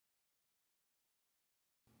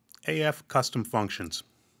AF custom functions.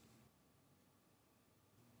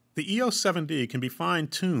 The EOS 7D can be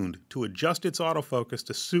fine-tuned to adjust its autofocus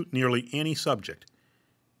to suit nearly any subject.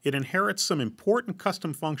 It inherits some important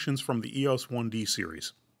custom functions from the EOS 1D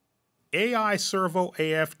series. AI Servo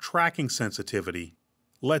AF tracking sensitivity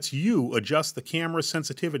lets you adjust the camera's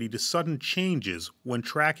sensitivity to sudden changes when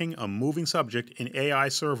tracking a moving subject in AI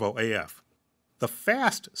Servo AF. The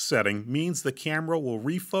fast setting means the camera will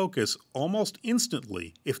refocus almost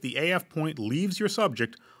instantly if the AF point leaves your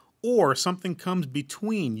subject or something comes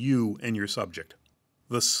between you and your subject.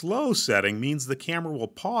 The slow setting means the camera will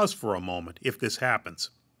pause for a moment if this happens.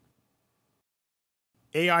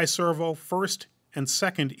 AI Servo first and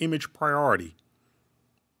second image priority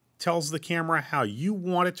tells the camera how you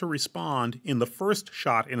want it to respond in the first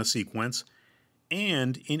shot in a sequence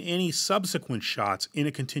and in any subsequent shots in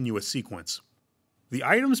a continuous sequence. The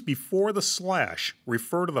items before the slash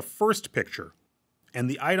refer to the first picture, and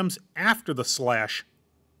the items after the slash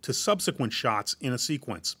to subsequent shots in a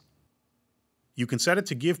sequence. You can set it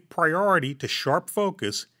to give priority to sharp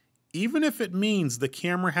focus, even if it means the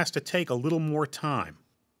camera has to take a little more time.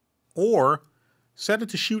 Or set it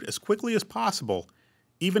to shoot as quickly as possible,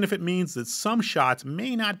 even if it means that some shots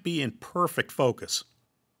may not be in perfect focus.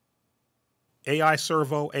 AI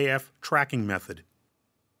Servo AF tracking method.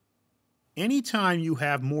 Anytime you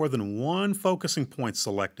have more than one focusing point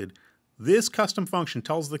selected, this custom function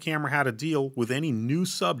tells the camera how to deal with any new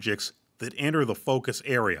subjects that enter the focus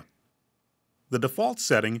area. The default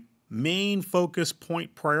setting, Main Focus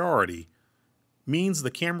Point Priority, means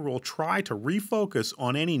the camera will try to refocus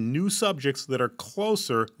on any new subjects that are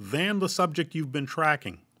closer than the subject you've been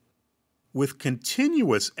tracking. With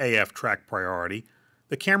Continuous AF Track Priority,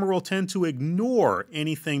 the camera will tend to ignore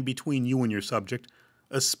anything between you and your subject,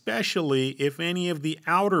 especially if any of the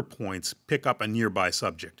outer points pick up a nearby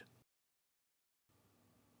subject.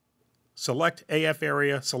 Select AF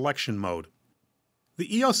Area Selection Mode.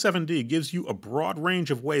 The EOS 7D gives you a broad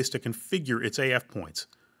range of ways to configure its AF points.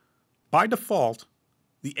 By default,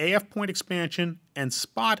 the AF point expansion and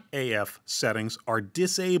Spot AF settings are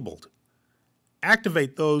disabled.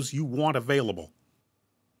 Activate those you want available.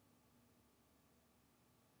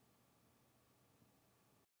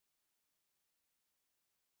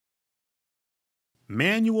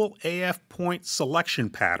 Manual AF point selection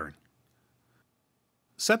pattern.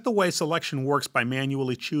 Set the way selection works by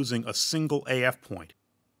manually choosing a single AF point.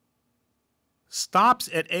 Stops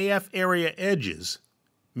at AF area edges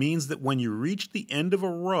means that when you reach the end of a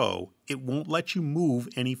row, it won't let you move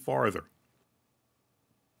any farther.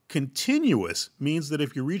 Continuous means that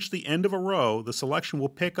if you reach the end of a row, the selection will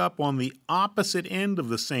pick up on the opposite end of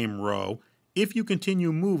the same row if you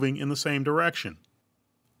continue moving in the same direction.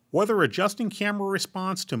 Whether adjusting camera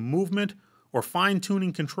response to movement or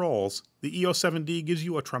fine-tuning controls, the EOS 7D gives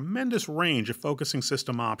you a tremendous range of focusing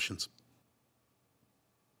system options.